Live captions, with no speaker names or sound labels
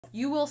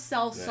You will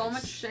sell so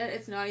much shit.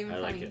 It's not even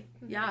funny. Like it.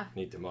 Yeah.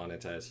 Need to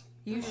monetize.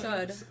 You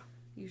should.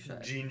 You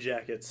should. Jean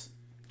jackets.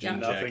 Jean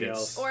Nothing jackets.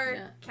 else. Or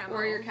camo.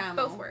 Or your camo.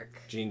 Both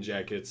work. Jean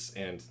jackets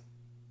and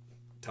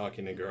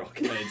talking to girl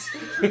guides.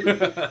 You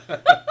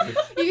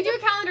could do a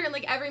calendar and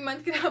like every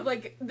month could have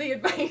like the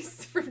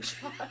advice from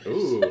Josh.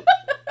 Ooh.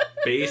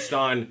 Based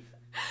on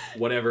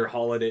whatever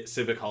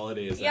civic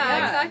holiday is.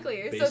 Yeah,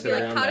 exactly. So it'd be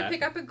like how to that.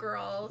 pick up a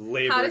girl,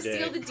 Labor how to Day.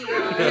 steal the deal.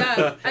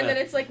 Yeah. And then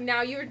it's like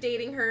now you're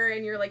dating her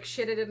and you're like,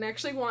 shit, I didn't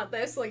actually want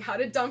this. Like how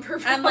to dump her.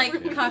 And like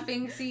properly.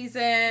 cuffing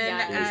season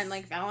Yes. and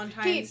like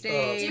Valentine's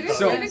Day. Do you guys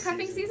So- believe in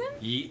cuffing season?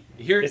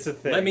 Here, It's a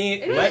thing. let me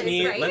It let is,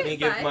 me right? let me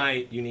give But-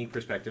 my unique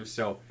perspective.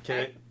 So,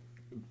 Okay.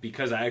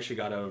 because I actually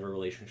got out of a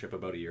relationship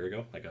about a year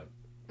ago, like a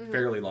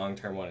fairly long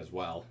term one as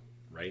well,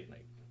 right?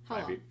 Like How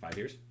long? 5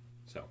 years.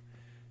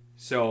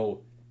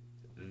 So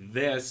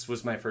this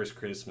was my first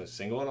Christmas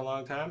single in a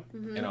long time,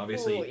 and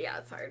obviously, Oh yeah,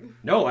 it's hard.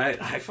 no, I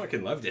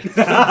fucking loved it.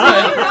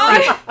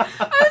 I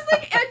was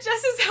like at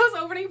Jess's house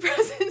opening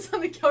presents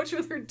on the couch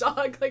with her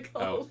dog, like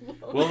all alone.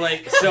 Well,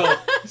 like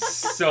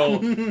so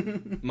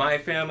my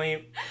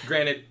family.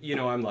 Granted,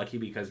 I'm lucky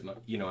because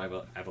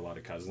I have a lot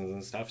of cousins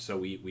and stuff. So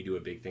we do a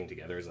big thing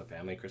together as a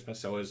family Christmas.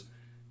 So it was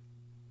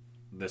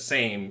the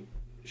same.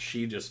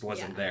 She just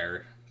wasn't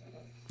there.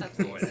 That's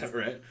nice. Whatever,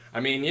 right? I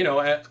mean,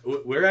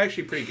 we're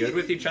actually pretty good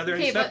with each other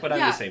and Okay, stuff. but But I'm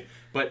yeah. just saying.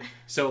 But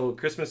so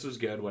Christmas was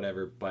good,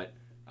 whatever. But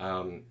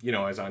I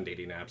was on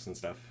dating apps and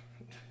stuff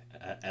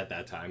at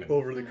that time. And,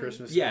 Over the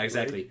Christmas. yeah,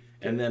 exactly.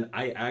 And then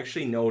I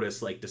actually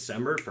noticed, like,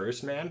 December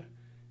 1st, man,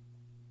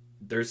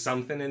 there's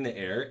something in the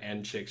air,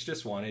 and chicks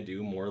just want to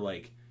do more,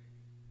 like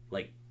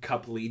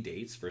coupley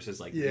dates versus,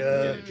 like, Yeah.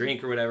 get a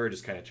drink or whatever,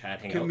 just kind of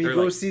chat, hang Can out. we Or,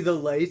 go like, see the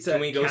lights at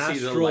can we go see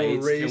the Castrol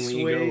lights? Raceway?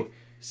 Can we go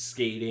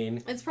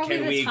skating? It's probably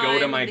Can the we go time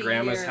to my of the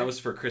grandma's year. house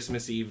for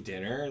Christmas Eve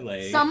dinner?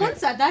 Like, Someone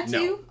said that to No.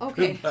 you?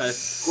 Okay. But,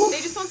 They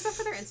just want stuff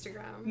for their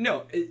Instagram.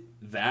 no,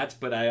 that,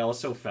 but I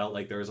also felt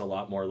like there was a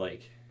lot more,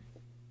 like,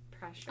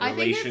 Pressure. I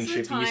think it's the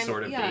relationship-y time-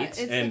 sort of yeah, dates.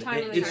 it's the And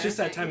time of it's the just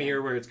that year. time of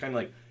year where it's kind of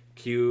like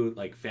cute,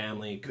 like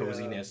family,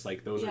 coziness,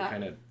 like those Yeah. are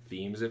kind of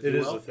themes, if It you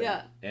is will. a thing.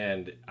 Yeah.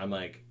 And I'm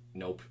like,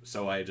 nope.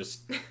 So I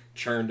just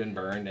churned and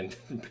burned and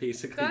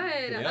basically.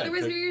 Good. yeah, Otherwise,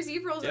 took- New Year's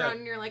Eve rolls yeah. around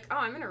and you're like, oh,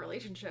 I'm in a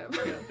relationship.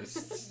 Yeah,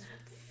 this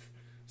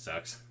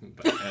sucks.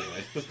 But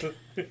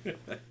anyway.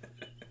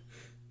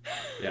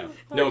 Yeah.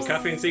 No,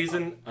 cuffing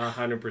season,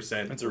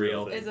 100% It's a real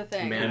real. thing. Is a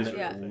thing. Men,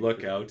 Yeah.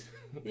 look out.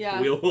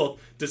 Yeah. We will,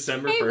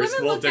 December Hey, 1st,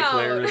 women we'll look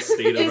declare out. a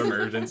state of Is-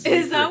 emergency.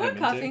 Is for that what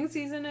Edmonton. cuffing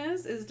season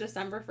is? Is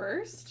December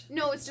 1st?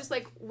 No, it's just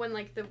like when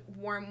like the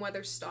warm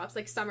weather stops.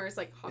 Like summer is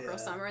like hot girl Yeah.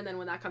 summer, and then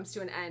when that comes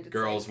to an end, it's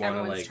Girls like want to,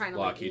 everyone's like, trying to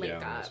lock like you link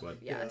down up. is what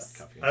Yes.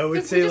 cuffing I would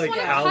Because say we just like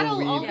want to cuddle all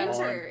Halloween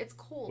winter. on. It's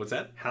cold. What's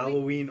that?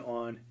 Halloween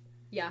on,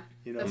 Yeah,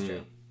 you know, that's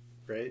true.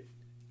 right?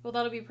 Well,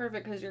 that'll be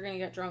perfect because you're going to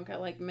get drunk at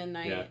like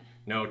midnight. Yeah.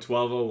 No,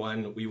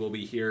 12:01, we will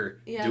be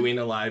here Yeah. doing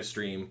a live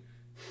stream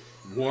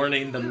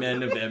warning the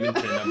men of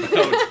Edmonton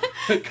about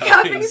Cuffing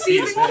cuffing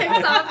season season.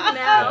 kicks off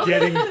now.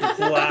 Getting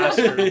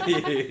plastered.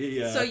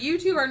 Yeah. So you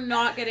two are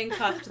not getting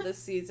cuffed this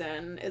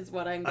season, is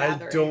what I'm I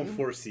gathering. don't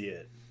foresee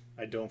it.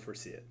 I don't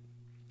foresee it.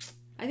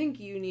 I think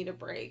you need a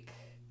break.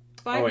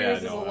 5 Oh, yeah, years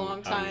is no, a long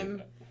I'm-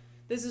 time.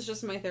 This is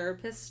just my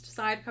therapist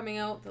side coming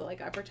out. That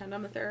like I pretend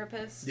I'm a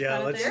therapist. Yeah,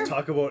 kinda let's thing.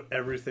 talk about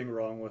everything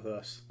wrong with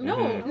us. No,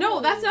 Mhm. no,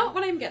 that's not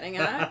what I'm getting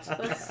at.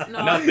 That's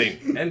not.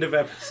 Nothing. End of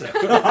episode.